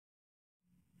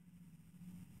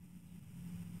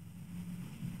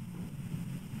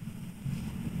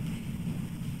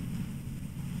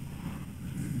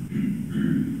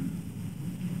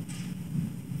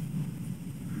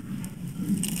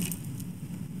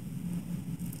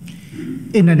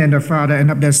In the name of the Father, and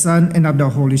of the Son, and of the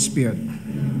Holy Spirit.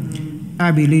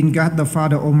 I believe in God the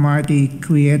Father Almighty,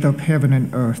 creator of heaven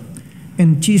and earth,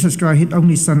 and Jesus Christ, His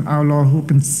only Son, our Lord, who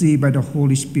conceived by the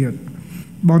Holy Spirit,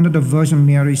 born of the Virgin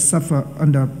Mary, suffered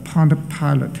under Pontius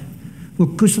Pilate, was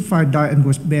crucified, died, and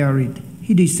was buried.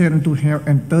 He descended into hell,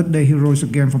 and third day He rose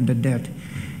again from the dead.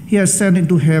 He ascended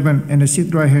into heaven, and is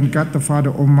at right hand God the Father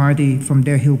Almighty. From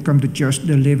there He will come to judge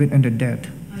the living and the dead.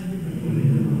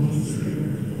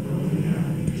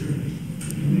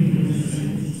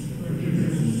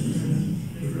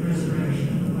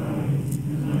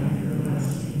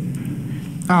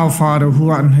 Our Father, who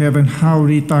art in heaven, hallowed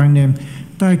be thy name.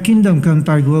 Thy kingdom come,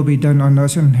 thy will be done on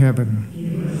earth as in heaven.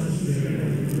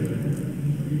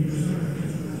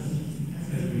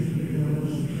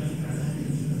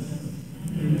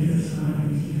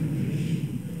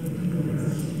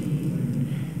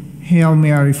 Hail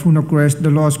Mary, full of grace, the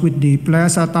Lord is with thee.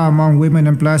 Blessed art thou among women,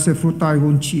 and blessed is the fruit of thy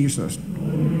womb, Jesus.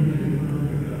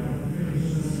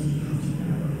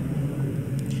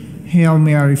 Hail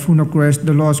Mary, full of grace,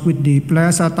 the Lord is with thee.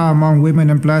 Blessed art thou among women,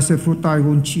 and blessed is the fruit of thy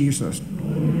womb, Jesus.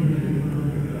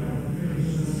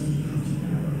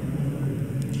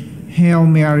 Hail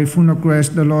Mary, full of grace,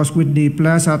 the Lord is with thee.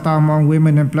 Blessed art thou among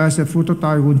women, and blessed is the fruit of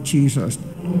thy womb, Jesus.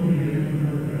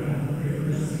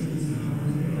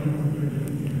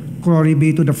 Glory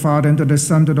be to the Father, and to the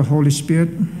Son, and to the Holy Spirit.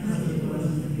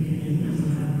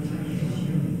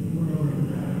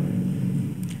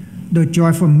 The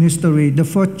joyful mystery, the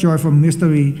first joyful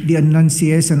mystery, the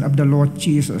Annunciation of the Lord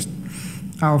Jesus.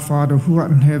 Our Father, who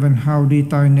art in heaven, hallowed be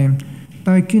thy name.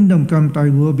 Thy kingdom come, thy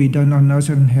will be done on earth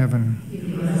as in heaven.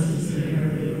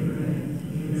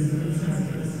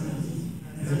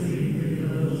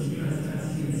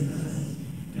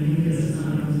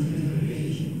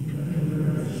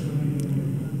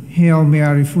 Hail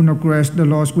Mary, full of grace, the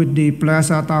Lord is with thee.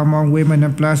 Blessed art thou among women,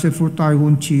 and blessed is the fruit of thy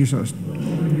womb, Jesus.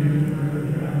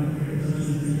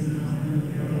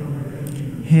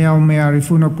 Hail Mary,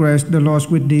 full of grace, the Lord is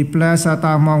with thee. Blessed art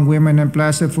thou among women, and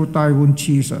blessed is the fruit of thy womb,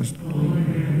 Jesus.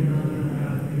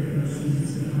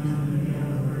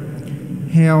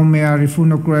 Hail Mary,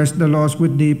 full of grace, the Lord is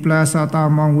with thee. Blessed art thou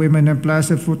among women, and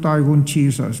blessed is the fruit of thy womb,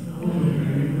 Jesus.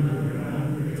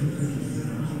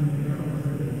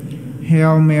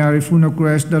 Hail Mary, full of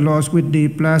grace, the Lord is with thee.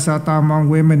 Blessed art thou among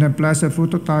women, and blessed is the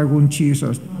fruit of thy womb,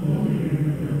 Jesus.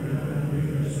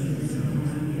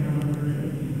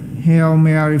 Hail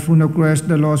Mary, full of grace,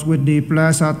 the Lord is with thee.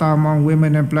 Blessed art thou among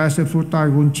women, and blessed is the fruit of thy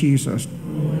womb, Jesus.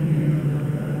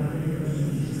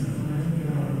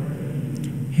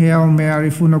 Hail Mary,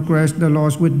 full of grace, the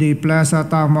Lord is with thee. Blessed art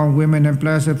thou among women, and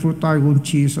blessed is the fruit of thy womb,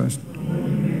 Jesus.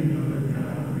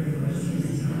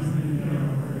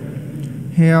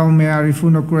 Hail Mary,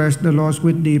 full of grace, the Lord is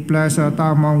with thee. Blessed art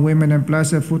thou among women, and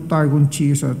blessed is the fruit of thy womb,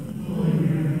 Jesus.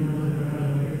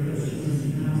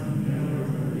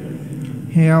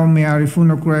 Hail Mary, full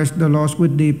of grace, the Lord is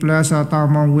with thee. Blessed art thou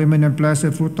among women, and blessed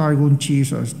is the fruit of thy womb,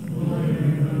 Jesus.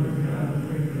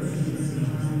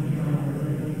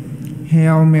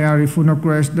 Hail Mary, full of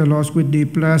grace, the Lord is with thee.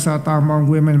 Blessed art thou among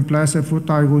women, and blessed is the fruit of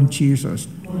thy womb, Jesus.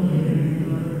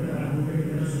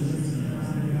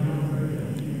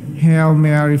 Hail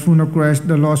Mary, full of grace,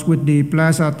 the Lord is with thee.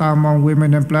 Blessed art thou among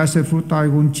women, and blessed is the fruit of thy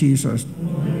womb, Jesus.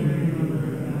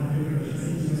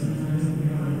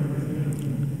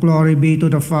 Glory be to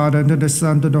the Father, and to the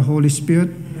Son, and to the Holy Spirit.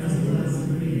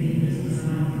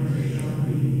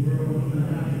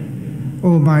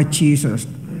 O my Jesus,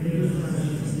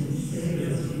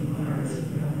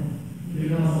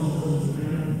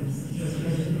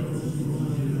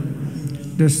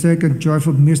 the second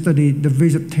joyful mystery, the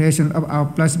visitation of our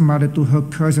Blessed Mother to her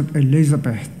cousin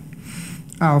Elizabeth.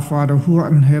 Our Father, who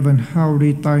art in heaven, hallowed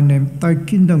be thy name. Thy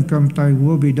kingdom come, thy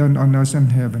will be done on earth as in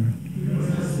heaven.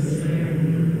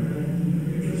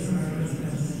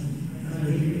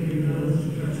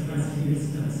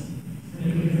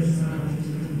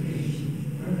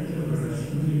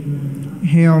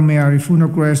 Hail Mary, full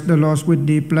of grace, the Lord is with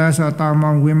thee. Blessed art thou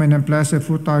among women, and blessed is the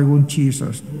fruit of thy womb,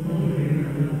 Jesus.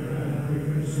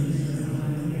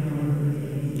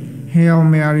 Hail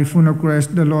Mary, full of grace,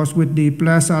 the Lord is with thee.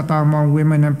 Blessed art thou among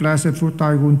women, and blessed is the fruit of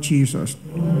thy womb, Jesus.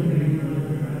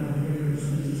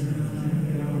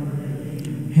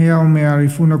 Hail Mary,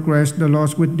 full of grace, the Lord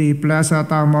is with thee. Blessed art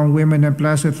thou among women, and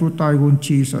blessed is the fruit of thy womb,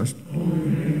 Jesus.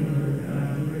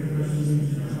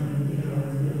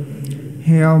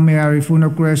 Hail Mary, full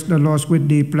of grace, the Lord is with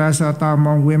thee. Blessed art thou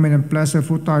among women, and blessed is the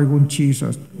fruit of thy womb,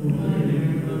 Jesus.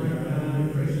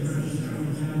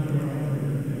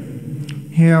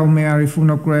 Hail Mary, full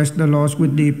of grace, the Lord is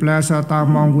with thee. Blessed art thou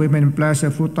among women, and blessed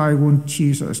is the fruit of thy womb,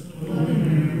 Jesus.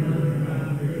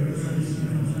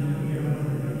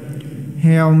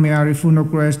 Hail Mary, full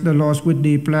of grace, the Lord is with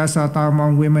thee. Blessed art thou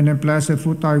among women, and blessed the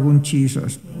fruit of thy womb,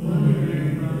 Jesus.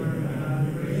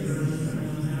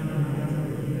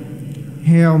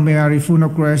 Hail Mary, full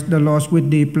of grace, the Lord is with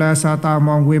thee. Blessed art thou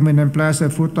among women, and blessed the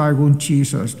fruit of thy womb,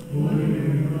 Jesus.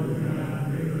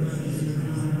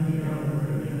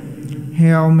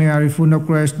 Hail Mary, full of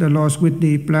grace, the Lord is with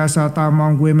thee. Blessed art thou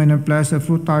among women, and blessed the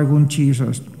fruit of thy womb,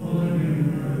 Jesus.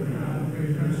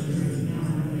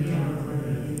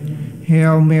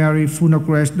 Hail Mary, full of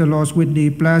grace, the Lord is with thee.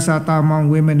 Blessed art thou among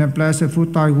women, and blessed the fruit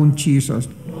of thy womb, Jesus.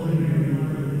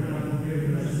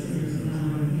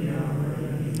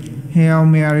 Hail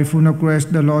Mary, full of grace,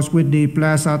 the Lord is with thee.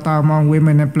 Blessed art thou among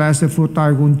women, and blessed the fruit of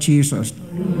thy womb, Jesus.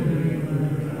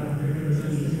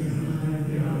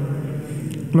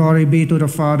 Glory be to the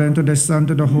Father, and to the Son, and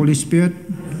to the Holy Spirit.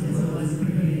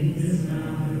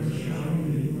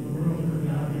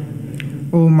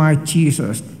 O my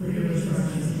Jesus,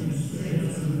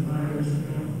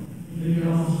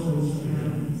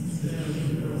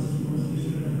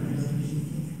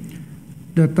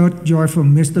 the third joyful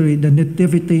mystery, the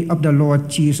nativity of the Lord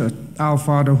Jesus. Our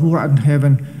Father, who art in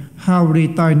heaven, hallowed be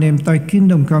thy name. Thy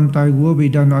kingdom come, thy will be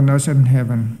done on earth as in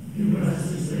heaven.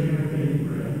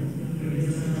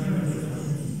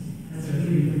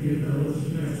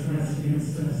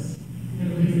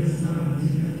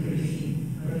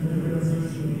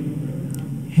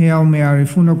 Hail Mary,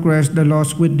 full of grace, the Lord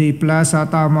is with thee. Blessed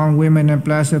art thou among women, and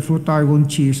blessed the fruit of thy womb,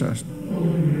 Jesus.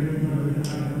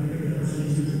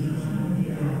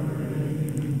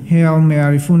 Hail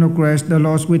Mary, full of grace, the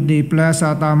Lord is with thee. Blessed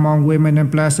art thou among women, and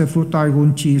blessed the fruit of thy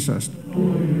womb, Jesus.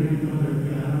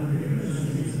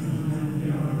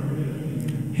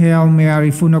 Hail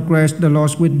Mary, full of grace, the Lord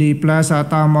is with thee. Blessed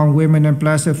art thou among women, and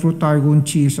blessed the fruit of thy womb,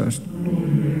 Jesus.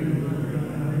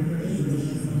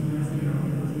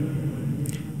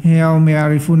 Hail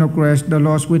Mary, full of grace, the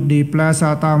Lord is with thee. Blessed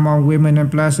art thou among women, and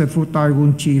blessed the fruit of thy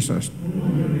womb, Jesus.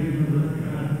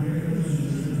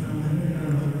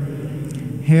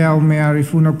 Hail Mary,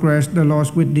 full of grace, the Lord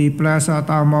is with thee. Blessed art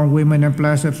thou among women, and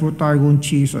blessed the fruit of thy womb,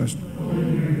 Jesus.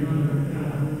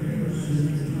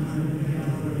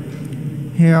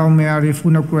 Hail Mary,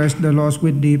 full of grace, the Lord is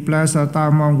with thee. Blessed art thou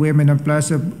among women, and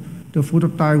blessed the fruit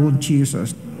of thy womb,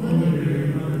 Jesus.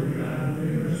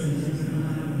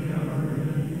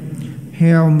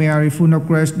 Hail Mary, full of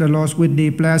grace, the Lord is with thee.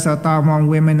 Blessed art thou among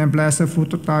women, and blessed the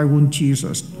fruit of thy womb,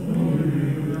 Jesus.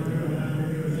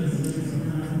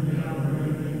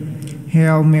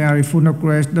 Hail Mary, full of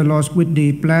grace, the Lord is with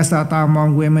thee. Blessed art thou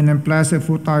among women, and blessed the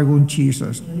fruit of thy womb,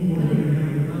 Jesus.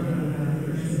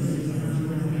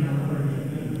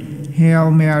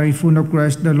 Hail Mary, full of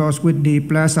grace, the Lord is with thee.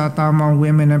 Blessed art thou among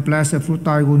women, and blessed the fruit of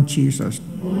thy womb, Jesus.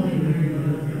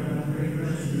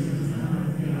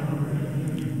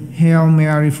 Hail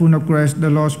Mary, full of grace, the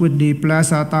Lord is with thee.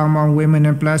 Blessed art thou among women,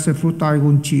 and blessed the fruit of thy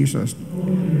womb, Jesus.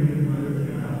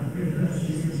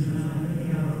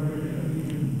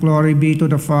 Glory be to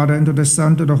the Father, and to the Son,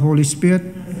 and to the Holy Spirit.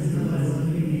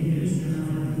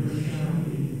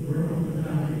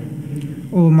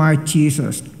 O my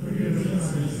Jesus,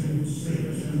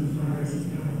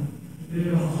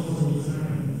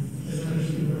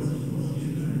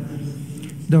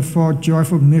 the fourth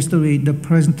joyful mystery, the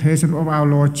presentation of our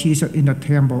Lord Jesus in the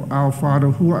temple. Our Father,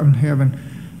 who art in heaven,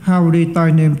 hallowed be thy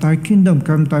name. Thy kingdom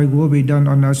come, thy will be done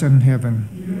on earth as in heaven.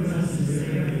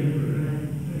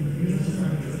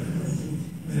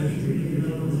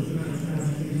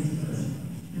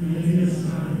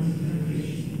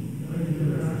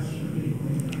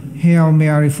 Hail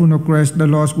Mary, full of grace, the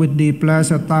Lord is with thee.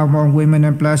 Blessed art thou among women,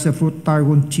 and blessed the fruit of thy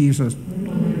womb, Jesus.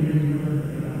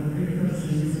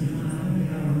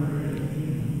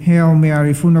 Hail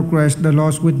Mary, full of grace, the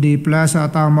Lord is with thee. Blessed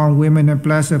art thou among women, and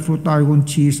blessed the fruit of thy womb,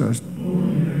 Jesus.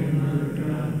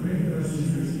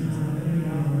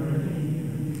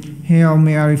 Hail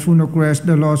Mary, full of grace,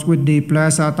 the Lord is with thee.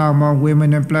 Blessed art thou among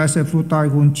women, and blessed the fruit of thy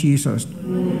womb, Jesus.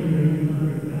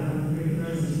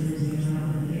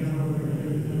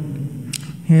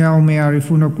 Hail Mary,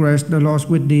 full of grace, the Lord is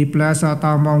with thee. Blessed art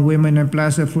thou among women, and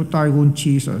blessed the fruit of thy womb,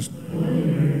 Jesus.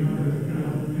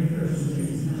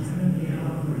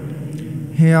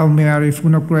 Hail Mary,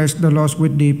 full of grace, the Lord is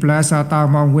with thee. Blessed art thou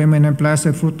among women, and blessed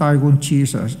the fruit of thy womb,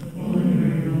 Jesus.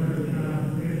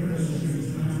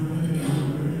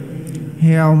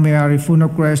 Hail Mary, full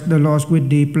of grace, the Lord is with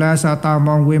thee. Blessed art thou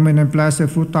among women, and blessed the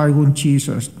fruit of thy womb,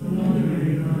 Jesus.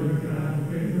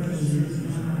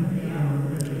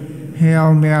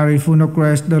 Hail Mary, full of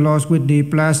grace, the Lord is with thee.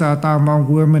 Blessed art thou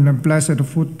among women, and blessed the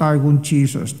fruit of thy womb,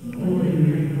 Jesus.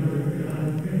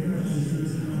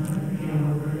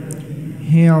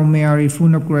 Hail Mary,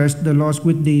 full of grace, the Lord is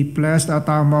with thee. Blessed art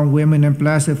thou among women, and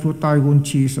blessed is the fruit of thy womb,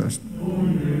 Jesus.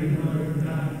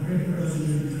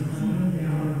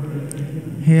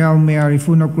 Hail Mary,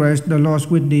 full of grace, the Lord is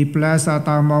with thee. Blessed art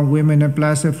thou among women, and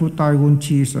blessed is the fruit of thy womb,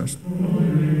 Jesus.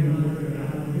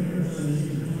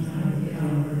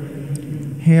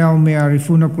 Hail Mary,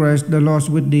 full of grace, the Lord is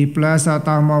with thee. Blessed art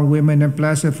thou among women, and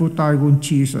blessed is the fruit of thy womb,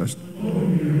 Jesus.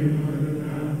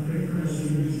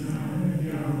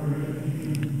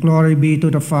 Glory be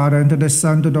to the Father, and to the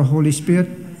Son, and to the Holy Spirit.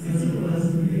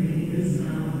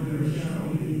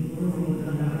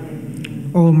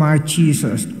 O my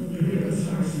Jesus,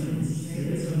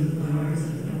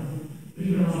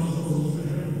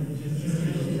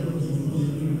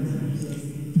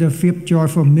 the fifth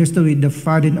joyful mystery, the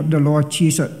finding of the Lord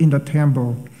Jesus in the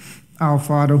temple. Our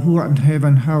Father, who art in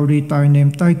heaven, hallowed be thy name.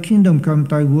 Thy kingdom come,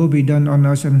 thy will be done on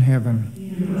earth and in heaven.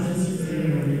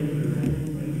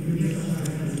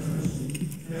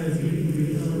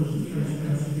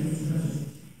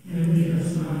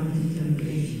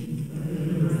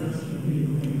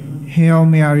 Hail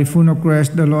Mary, full of grace,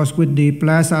 the Lord is with thee.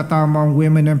 Blessed art thou among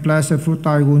women, and blessed is the fruit of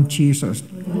thy womb, Jesus.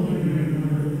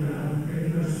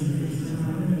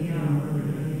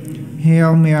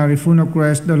 Hail Mary, full of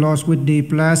grace, the Lord is with thee.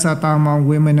 Blessed art thou among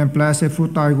women, and blessed is the fruit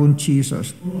of thy womb,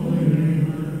 Jesus.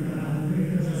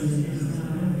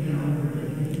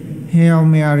 Hail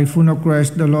Mary, full of grace,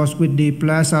 the Lord is with thee.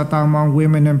 Blessed art thou among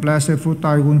women, and blessed is the fruit of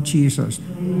thy womb, Jesus.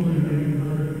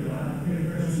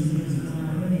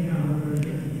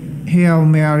 Hail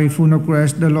Mary, full of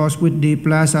grace, the Lord is with thee.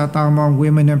 Blessed art thou among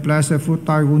women, and blessed is the fruit of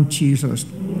thy womb, Jesus.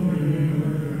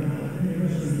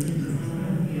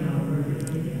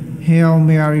 Hail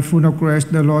Mary, full of grace,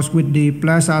 the Lord is with thee.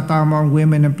 Blessed art thou among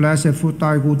women, and blessed is the fruit of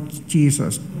thy womb,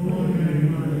 Jesus.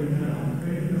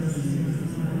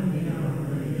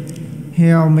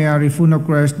 Hail Mary, full of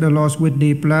grace, the Lord is with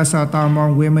thee. Blessed art thou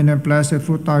among women, and blessed is the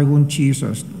fruit of thy womb,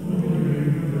 Jesus.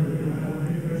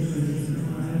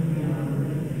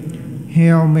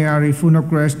 Hail Mary, full of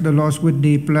grace, the Lord is with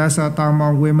thee. Blessed art thou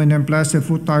among women, and blessed is the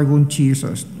fruit of thy womb,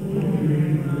 Jesus.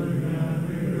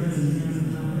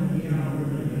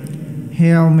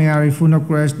 Hail Mary, full of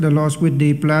grace, the Lord is with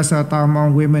thee. Blessed art thou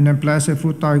among women, and blessed is the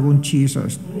fruit of thy womb,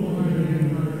 Jesus.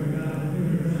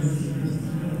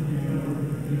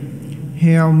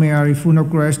 Hail Mary, full of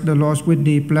grace, the Lord is with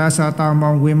thee. Blessed art thou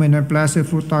among women, and blessed is the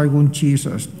fruit of thy womb,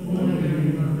 Jesus.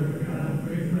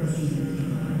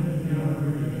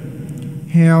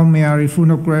 Hail Mary,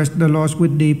 full of grace, the Lord is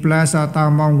with thee. Blessed art thou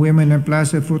among women, and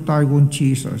blessed is the fruit of thy womb,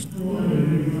 Jesus.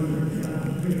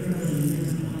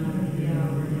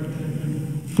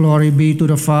 Glory be to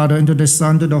the Father, and to the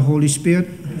Son, and to the Holy Spirit.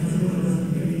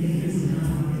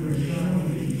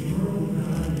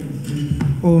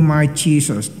 O my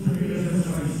Jesus,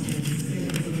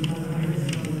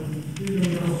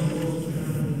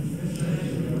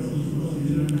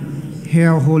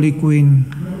 Hail, Holy Queen.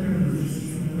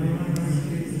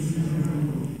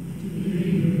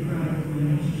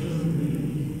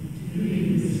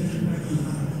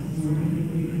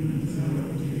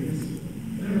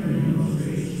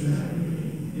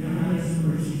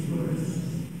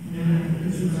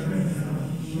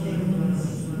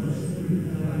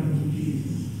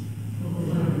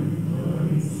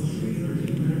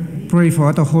 Pray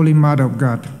for the Holy Mother of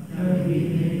God.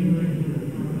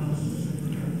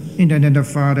 In the name of the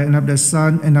Father, and of the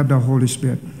Son, and of the Holy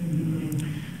Spirit.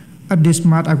 At this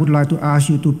moment, I would like to ask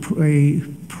you to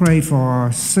pray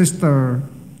for Sister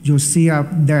Josiah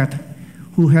Dad,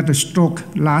 who had a stroke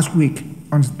last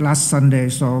Sunday.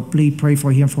 So please pray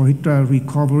for him for his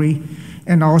recovery.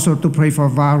 And also to pray for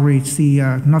Valerie. She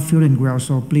not feeling well,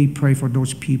 so please pray for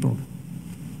those people.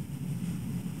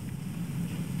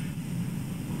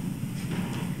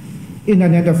 In the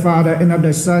name of the Father, and of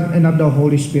the Son, and of the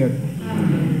Holy Spirit.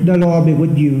 Amen. The Lord be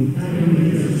with you.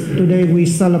 Amen. Today we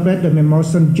celebrate the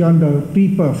memories of John the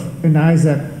Rebirth and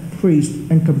Isaac, priest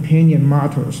and companion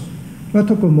martyrs. Let's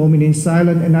take a moment in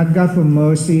silence and ask God for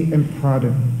mercy and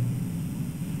pardon.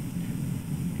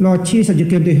 Lord Jesus, you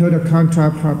came to heal the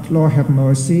contrite heart. Lord, have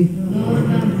mercy. Lord,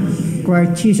 have mercy.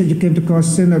 Christ Jesus, you came to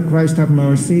cause sinner. Christ, have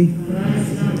mercy.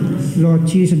 Christ, have mercy. Lord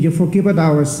Jesus, you forgive us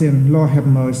our sin. Lord, have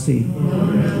mercy.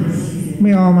 Lord, have mercy.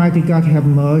 May Almighty God have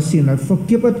mercy and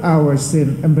forgive us our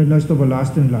sin and bring us to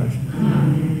everlasting life.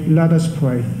 Amen. Let us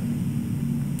pray.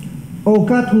 O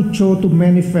God, who chose to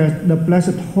manifest the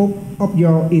blessed hope of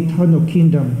your eternal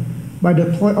kingdom by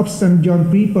the toil of St. John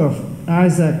Rebirth,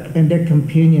 Isaac, and their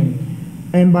companion,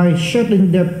 and by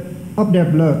shedding of their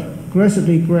blood,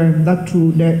 graciously grant that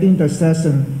through their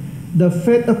intercession, the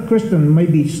faith of Christians may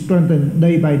be strengthened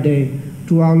day by day,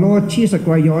 through our Lord Jesus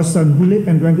Christ, your Son, who lives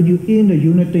and reigns with you in the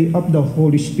unity of the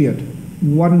Holy Spirit,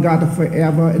 one God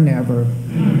forever and ever.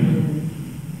 Amen.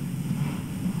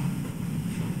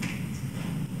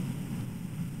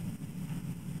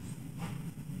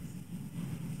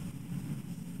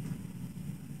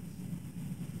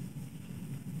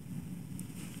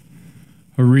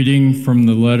 A reading from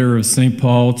the letter of St.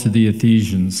 Paul to the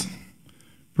Ephesians.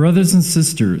 Brothers and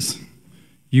sisters,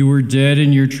 you were dead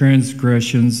in your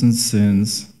transgressions and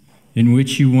sins, in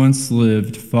which you once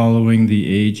lived, following the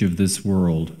age of this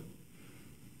world,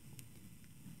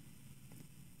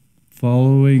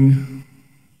 following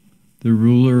the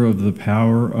ruler of the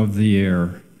power of the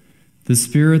air, the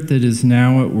spirit that is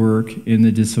now at work in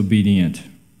the disobedient.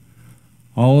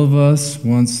 All of us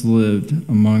once lived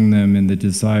among them in the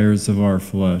desires of our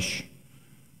flesh,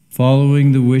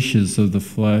 following the wishes of the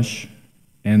flesh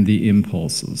and the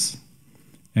impulses.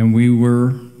 And we were,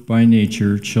 by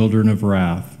nature, children of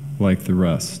wrath, like the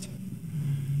rest.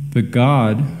 But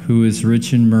God, who is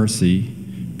rich in mercy,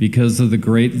 because of the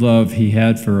great love he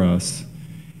had for us,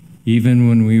 even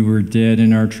when we were dead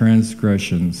in our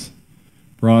transgressions,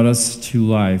 brought us to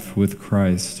life with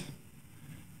Christ.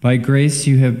 By grace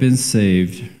you have been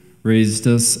saved, raised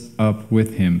us up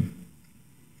with him,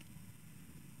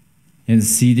 and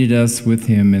seated us with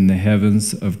him in the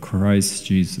heavens of Christ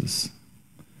Jesus,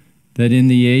 that in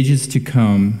the ages to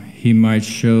come he might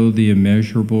show the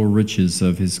immeasurable riches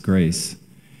of his grace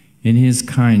in his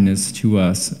kindness to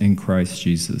us in Christ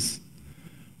Jesus.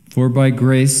 For by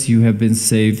grace you have been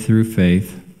saved through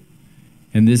faith,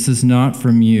 and this is not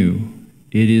from you,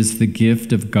 it is the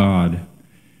gift of God.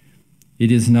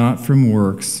 It is not from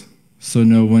works, so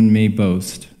no one may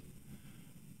boast.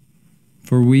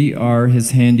 For we are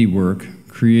his handiwork,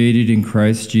 created in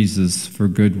Christ Jesus for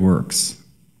good works,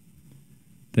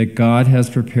 that God has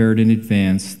prepared in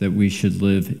advance that we should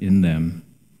live in them.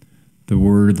 The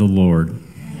word of the Lord.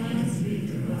 Thanks be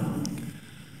to God.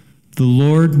 The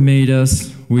Lord made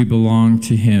us, we belong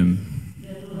to him.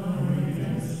 The Lord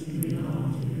made us, we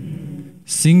belong to him.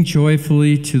 Sing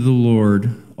joyfully to the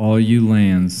Lord, all you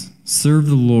lands. Serve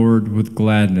the Lord with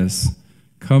gladness.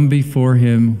 Come before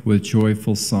him with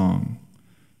joyful song.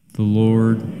 The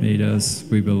Lord made us,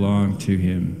 we belong to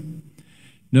him.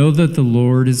 Know that the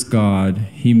Lord is God.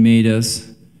 He made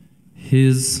us,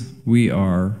 his we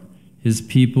are, his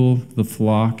people, the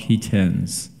flock he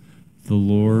tends. The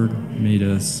Lord made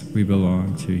us, we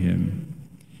belong to him.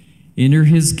 Enter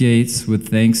his gates with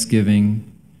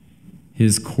thanksgiving,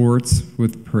 his courts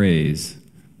with praise.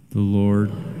 The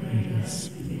Lord made us.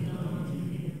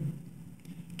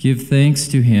 Give thanks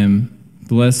to him,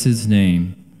 bless his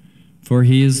name, for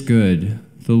he is good,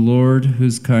 the Lord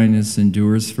whose kindness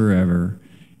endures forever,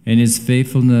 and his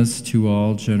faithfulness to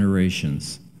all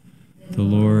generations. The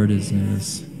Lord is in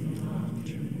us.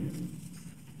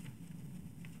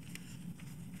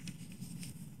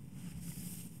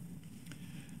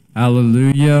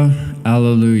 Alleluia,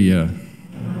 alleluia.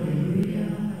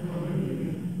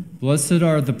 Blessed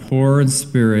are the poor in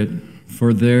spirit,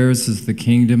 for theirs is the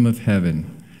kingdom of heaven.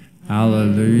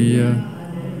 Alleluia.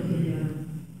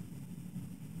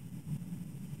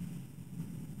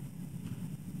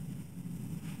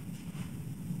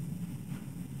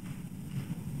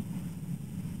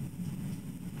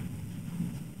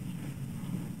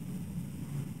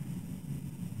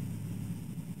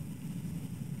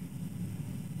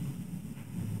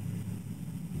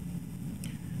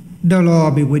 The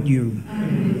Lord be with you.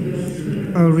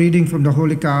 A reading from the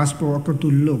Holy Gospel according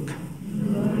to Luke.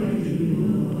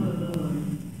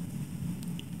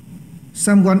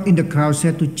 Someone in the crowd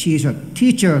said to Jesus,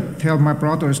 "Teacher, tell my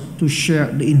brothers to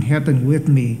share the inheritance with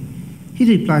me." He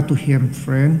replied to him,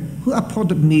 "Friend, who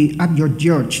appointed me as your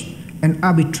judge and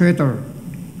arbitrator?"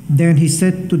 Then he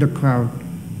said to the crowd,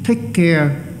 "Take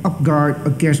care of guard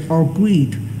against all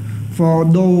greed, for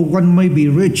though one may be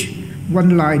rich,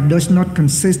 one life does not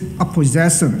consist of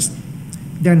possessions."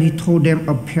 Then he told them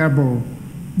a parable.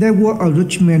 There was a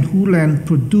rich man whose land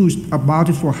produced a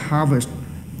bountiful harvest.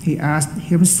 He asked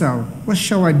himself, "What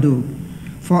shall I do?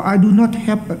 For I do not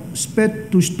have a space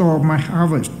to store my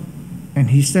harvest." And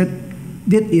he said,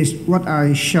 "This is what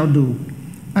I shall do.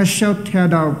 I shall tear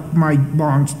down my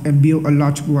barns and build a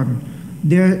large one.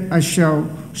 There I shall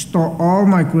store all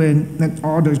my grain and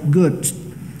other goods.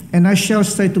 And I shall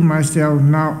say to myself,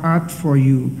 now as for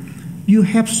you, you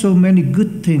have so many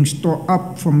good things stored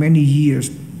up for many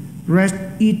years. Rest,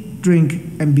 eat, drink,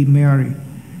 and be merry."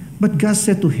 But God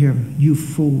said to him, "You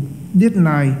fool, this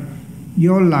night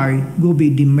your life will be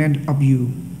demanded of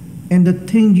you, and the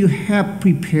thing you have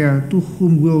prepared, to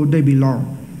whom will they belong?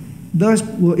 Thus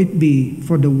will it be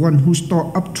for the one who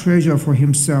stores up treasure for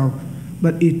himself,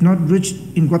 but is not rich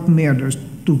in what matters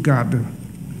to gather.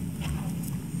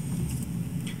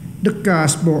 The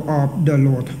Gospel of the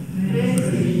Lord.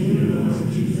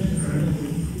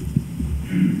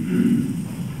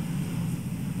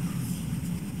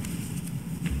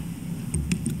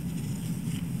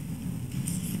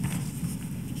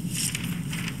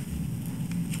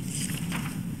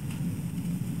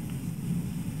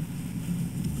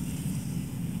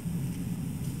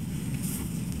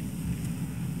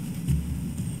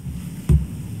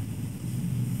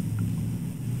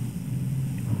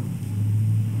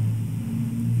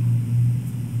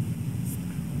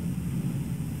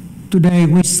 Today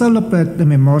we celebrate the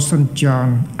memorial of St.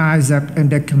 John, Isaac, and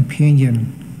their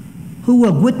companion, who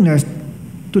were witness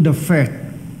to the faith.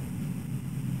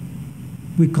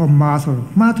 We call martyr.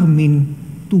 Martyr means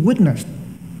to witness.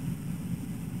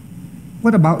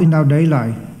 What about in our daily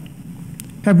life?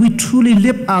 Have we truly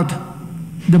lived out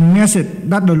the message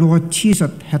that the Lord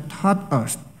Jesus had taught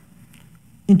us?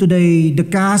 In today, the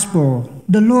Gospel,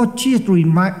 the Lord Jesus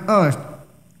reminds us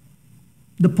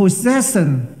the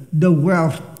possession, the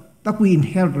wealth that we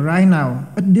inherit right now,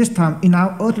 at this time in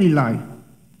our earthly life,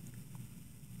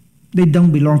 they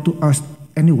don't belong to us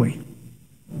anyway.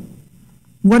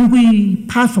 When we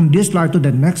pass from this life to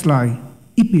the next life,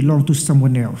 it belongs to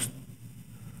someone else.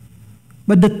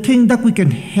 But the thing that we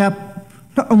can have,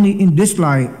 not only in this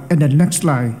life and the next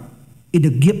life, is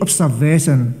the gift of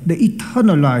salvation, the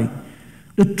eternal life,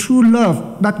 the true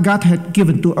love that God had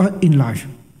given to us in life.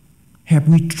 Have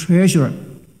we treasured?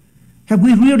 Have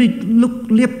we really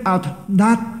lived out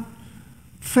that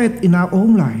faith in our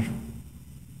own life?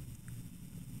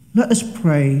 Let us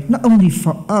pray not only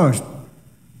for us,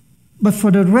 but for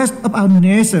the rest of our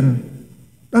nation,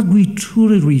 that we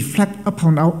truly reflect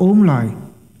upon our own life,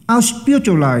 our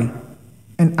spiritual life,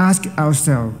 and ask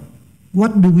ourselves,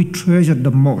 what do we treasure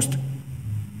the most?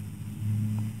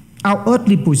 Our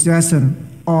earthly possession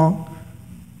or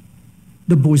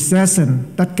the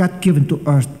possession that God given to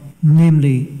us,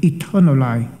 namely eternal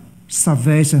life,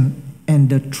 salvation,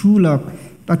 and the true love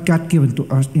that God given to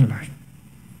us in life.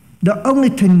 The only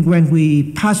thing when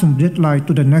we pass from this life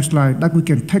to the next life that we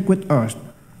can take with us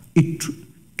is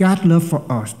God's love for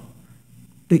us,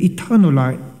 the eternal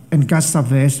life, and God's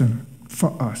salvation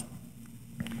for us.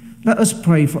 Let us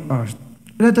pray for us.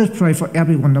 Let us pray for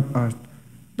every one of us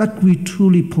that we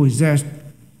truly possess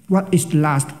what is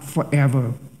last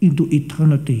forever into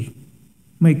eternity.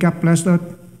 May God bless us.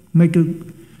 May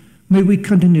we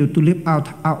continue to live out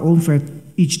our own faith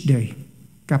each day.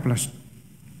 God bless.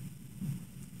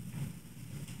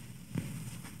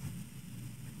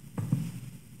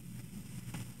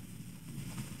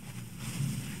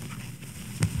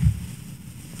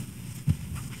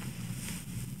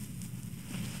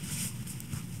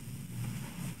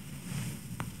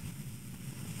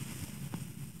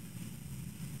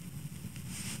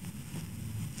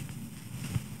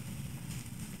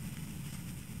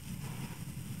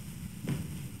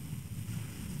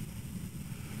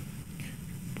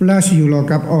 Bless you, Lord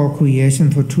God, all creation,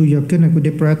 for through your goodness with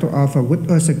the bread to offer with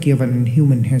us a given and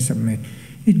human hands have made.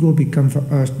 It will become for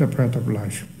us the bread of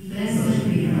life. Blessed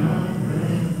be God forever.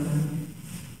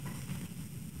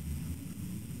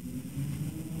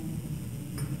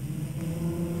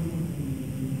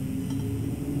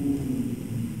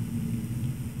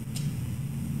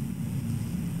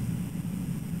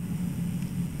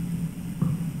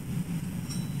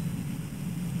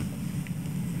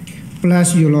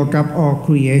 Bless you, Lord God, all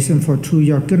creation, for through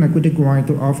your goodness with the wine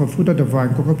to offer fruit of the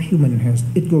vine, cook of human hands,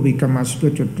 it will become our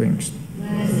spiritual drinks.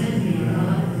 Blessed be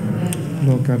God forever.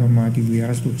 Lord God Almighty, we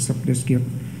ask to accept this gift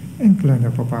and cleanse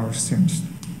us of our sins.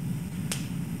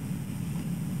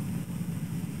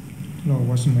 Lord,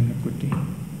 wash me in iniquity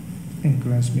and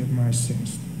cleanse me of my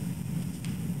sins.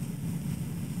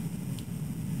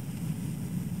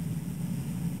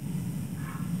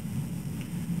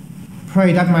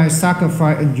 Pray that my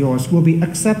sacrifice and yours will be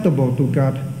acceptable to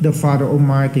God, the Father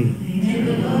Almighty. May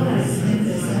the Lord accept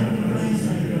the sacrifice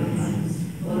of your hands,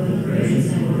 for the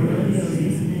praise and glory of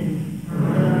his name, for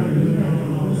our good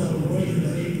and also worship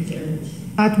of the church.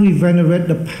 As we venerate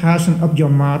the passion of your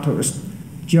martyrs,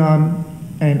 John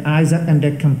and Isaac and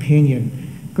their companion,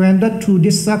 grant that through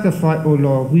this sacrifice, O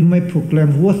Lord, we may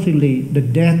proclaim worthily the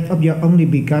death of your only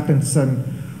begotten Son,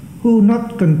 who,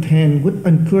 not content with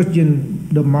encouraging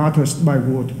the martyrs by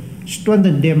word,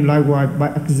 strengthen them likewise by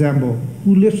example,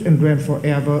 who lives and reigns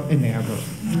forever and ever.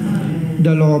 Amen.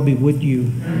 The Lord be with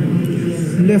you.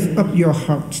 Amen. Lift up your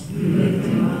hearts.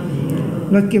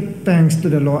 Let's give thanks to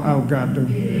the Lord our God.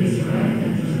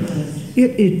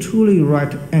 It is truly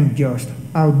right and just,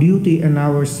 our duty and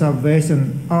our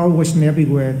salvation, always and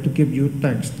everywhere, to give you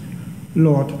thanks.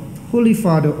 Lord, Holy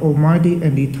Father, Almighty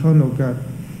and Eternal God,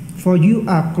 for you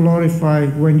are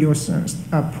glorified when your sons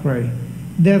are praised.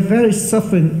 Their very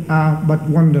suffering are but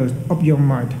wonders of your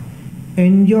might.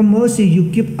 In your mercy you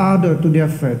give order to their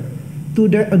faith. To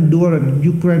their endurance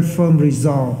you grant firm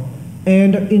resolve.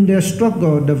 And in their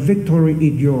struggle the victory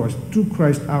is yours, through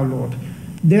Christ our Lord.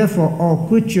 Therefore all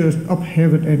creatures of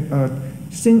heaven and earth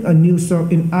sing a new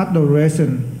song in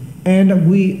adoration. And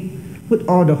we, with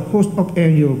all the host of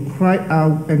angels, cry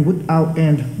out, and without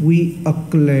end we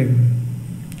acclaim.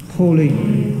 Holy,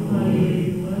 Holy,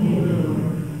 holy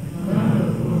Lord, God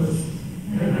of hosts,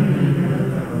 heaven and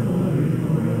earth are holy,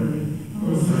 holy.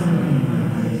 Hosanna in the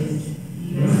highest.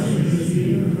 Blessed is he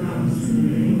who comes in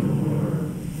the name of the Lord.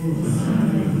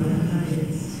 Hosanna in the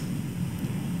highest.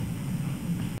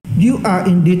 you are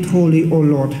indeed holy, O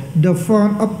Lord, the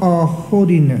fount of all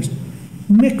holiness.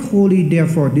 Make holy,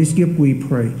 therefore, this gift, we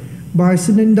pray, by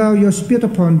sending down your Spirit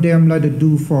upon them like the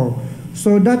dewfall,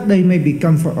 so that they may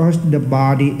become for us the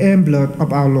body and blood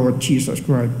of our Lord Jesus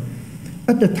Christ.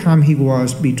 At the time he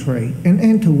was betrayed and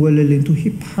entered willingly into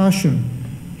his passion,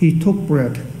 he took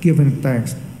bread, giving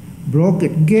thanks, broke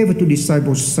it, gave it to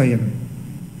disciples, saying,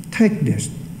 "Take this,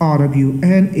 all of you,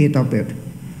 and eat of it,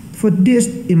 for this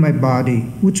is my body,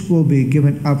 which will be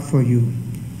given up for you."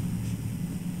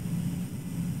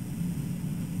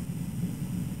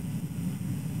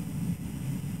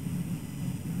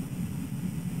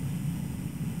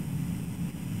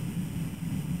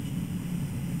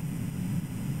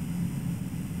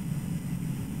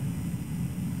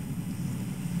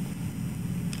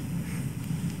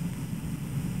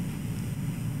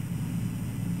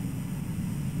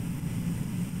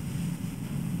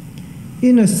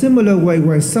 In a similar way,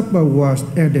 when supper was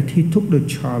ended, he took the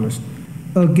chalice,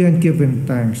 again giving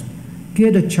thanks,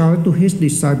 gave the chalice to his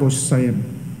disciples, saying,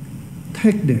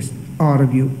 "Take this, all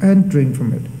of you, and drink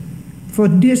from it. For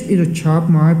this is the chalice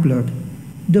of my blood,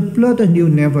 the blood of the new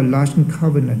and everlasting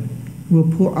covenant, will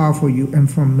pour out for you and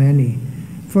for many,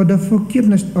 for the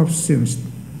forgiveness of sins.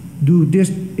 Do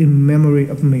this in memory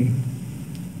of me."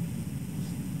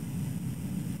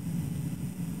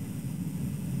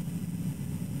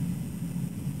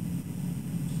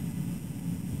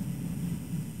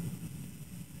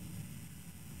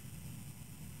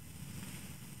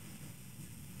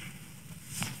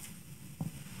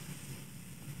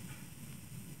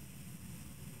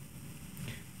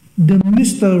 The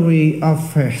mystery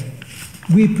of faith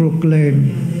we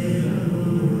proclaim.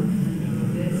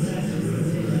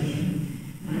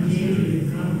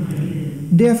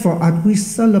 Therefore, as we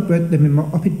celebrate the memory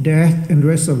of his death and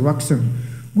resurrection,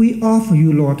 we offer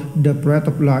you, Lord, the bread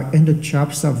of life and the cup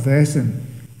of salvation,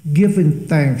 giving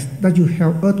thanks that you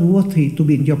have us worthy to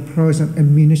be in your presence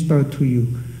and minister to you.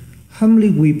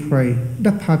 Humbly we pray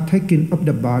that partaking of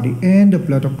the body and the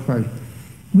blood of Christ,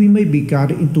 we may be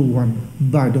gathered into one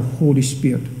by the Holy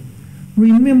Spirit.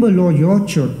 Remember, Lord, your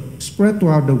church spread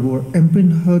throughout the world and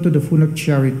bring her to the fullness of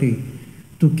charity,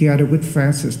 together with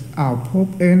Francis, our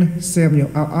Pope, and Samuel,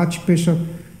 our Archbishop,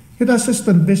 his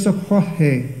assistant Bishop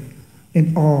Jorge,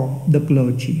 and all the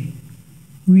clergy.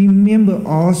 Remember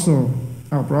also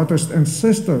our brothers and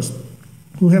sisters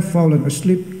who have fallen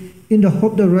asleep in the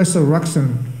hope of the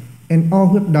resurrection, and all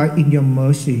who have died in your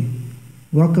mercy.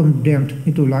 Welcome them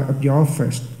into the light of your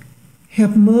face.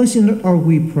 Have mercy on us all,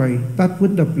 we pray, that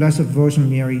with the Blessed Virgin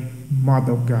Mary,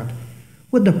 Mother of God,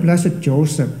 with the Blessed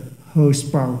Joseph, her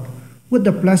spouse, with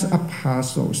the blessed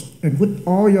apostles, and with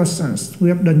all your saints who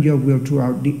have done your will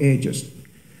throughout the ages,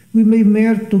 we may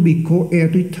merit to be co-heir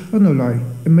to eternal life,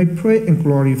 and may pray and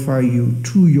glorify you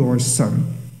through your Son,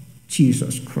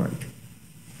 Jesus Christ.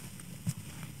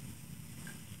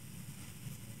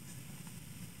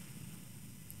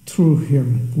 Through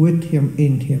him, with him,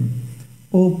 in him,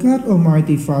 O God,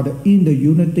 Almighty Father, in the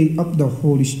unity of the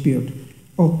Holy Spirit,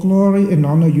 all glory and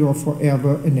honor you are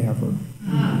forever and ever.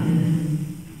 Amen.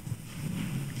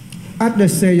 At the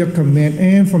Savior command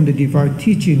and from the divine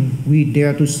teaching, we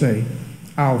dare to say,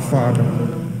 Our Father,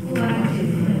 Who art in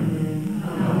heaven,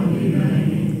 hallowed be thy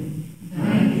name.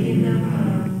 Thy kingdom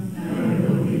come, thy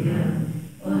will be done,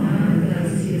 on earth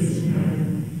as it is in heaven.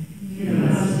 Give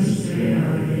us this day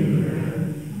our daily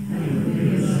bread, and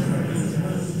forgive us our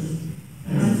trespasses,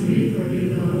 as we forgive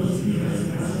those who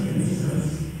trespass against us.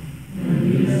 And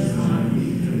lead us not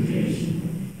into temptation,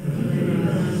 but deliver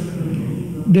us from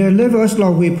evil. deliver us,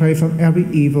 Lord, we pray, from every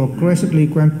evil. Graciously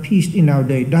grant peace in our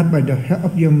day, that by the help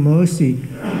of your mercy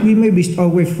we may be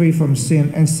always free from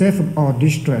sin and safe from all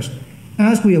distress,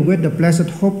 as we await the blessed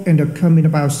hope and the coming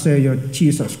of our Savior,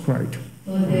 Jesus Christ.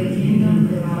 For the kingdom,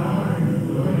 the power, and the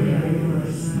glory are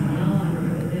yours, now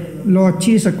and forever. Lord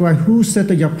Jesus Christ, who said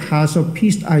to your path of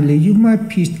peace I leave you, my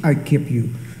peace I give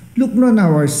you, look not on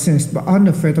our sins, but on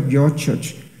the faith of your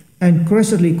church, and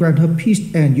graciously grant her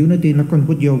peace and unity in accordance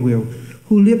with your will,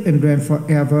 who live and reign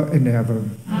forever and ever.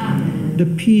 Amen. The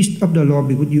peace of the Lord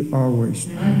be with you always.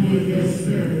 And with your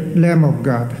spirit. Lamb of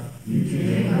God, You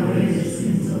take away the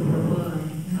sins of the world.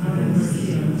 Have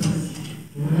mercy on us.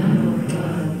 Lamb of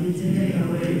God, you take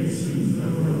away the sins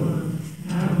of the world.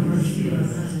 Have mercy on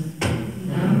us.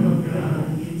 Lamb of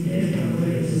God, you take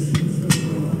away the sins of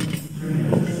the world.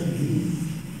 Grant us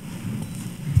peace.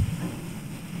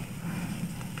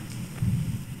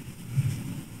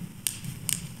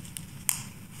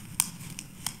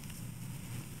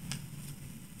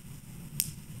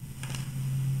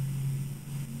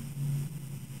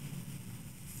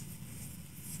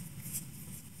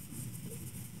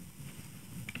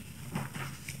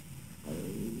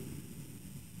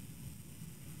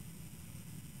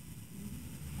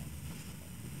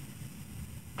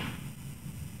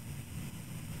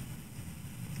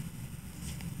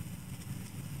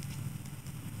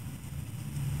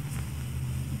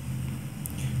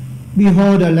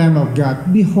 behold the Lamb of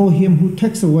God, behold him who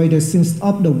takes away the sins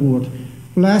of the world.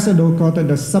 Blessed, O God, at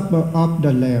the supper of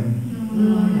the Lamb.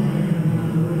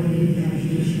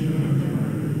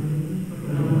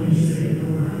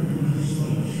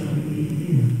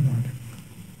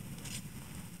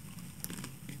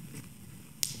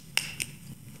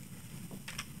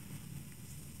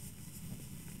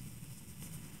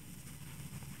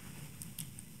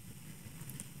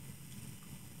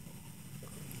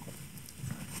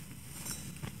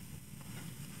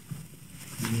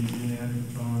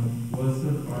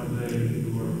 Blessed are they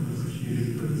who are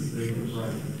persecuted for the sake of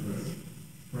righteousness,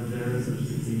 for theirs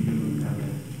is the kingdom of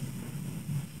heaven.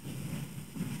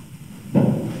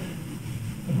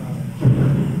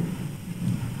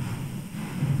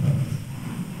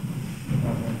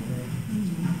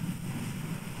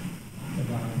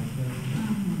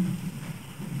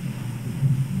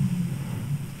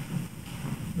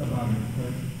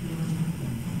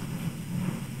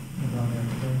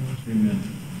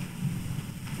 Amen.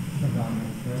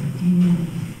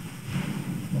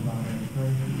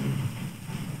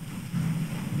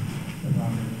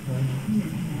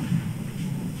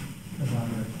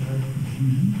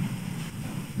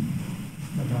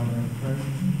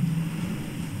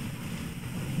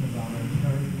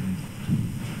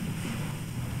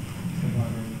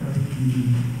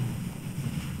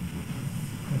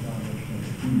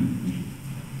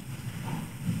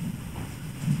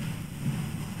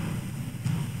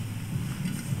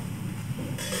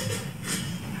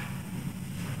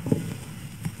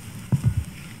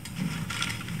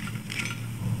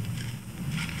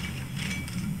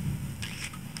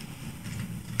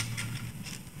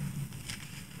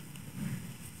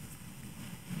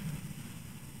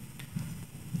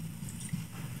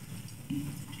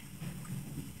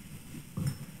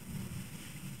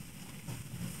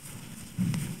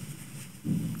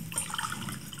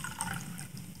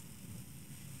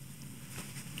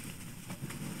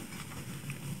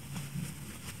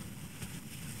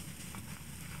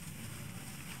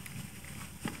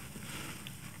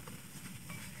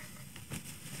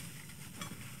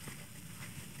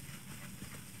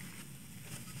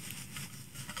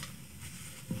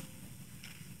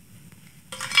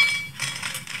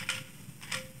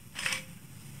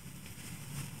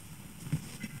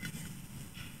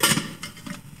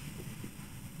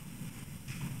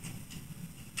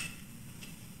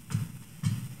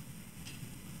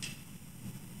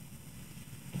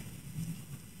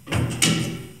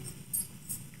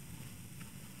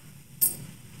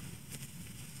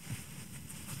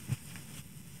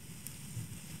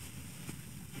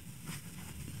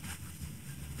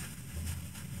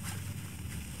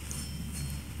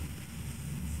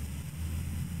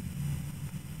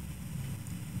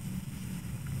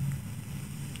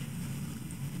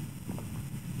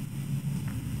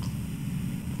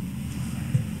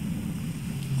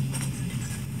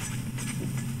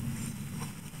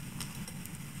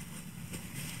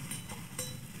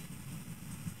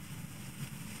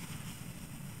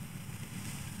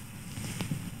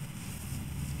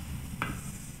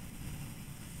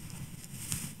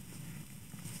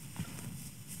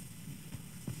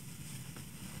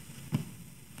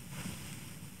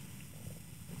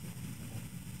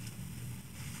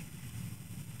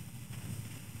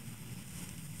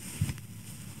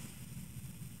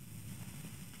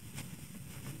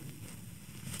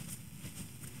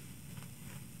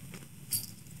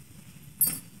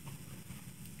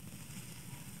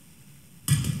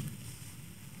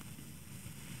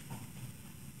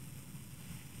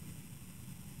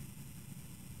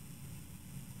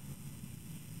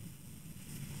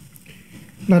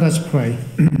 Let us pray.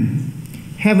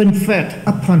 Having fed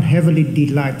upon heavenly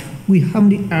delight, we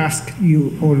humbly ask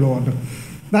you, O Lord,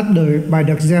 that by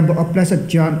the example of Blessed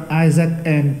John, Isaac,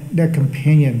 and their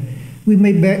companion, we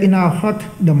may bear in our heart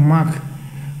the mark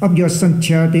of your Son's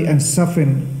charity and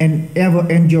suffering, and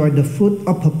ever enjoy the fruit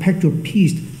of perpetual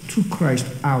peace through Christ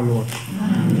our Lord.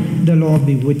 Amen. The Lord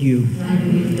be with you.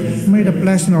 May the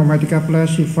blessing of Almighty God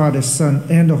bless you, Father, Son,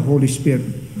 and the Holy Spirit.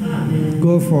 Amen.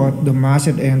 Go forth, the Mass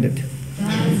is ended.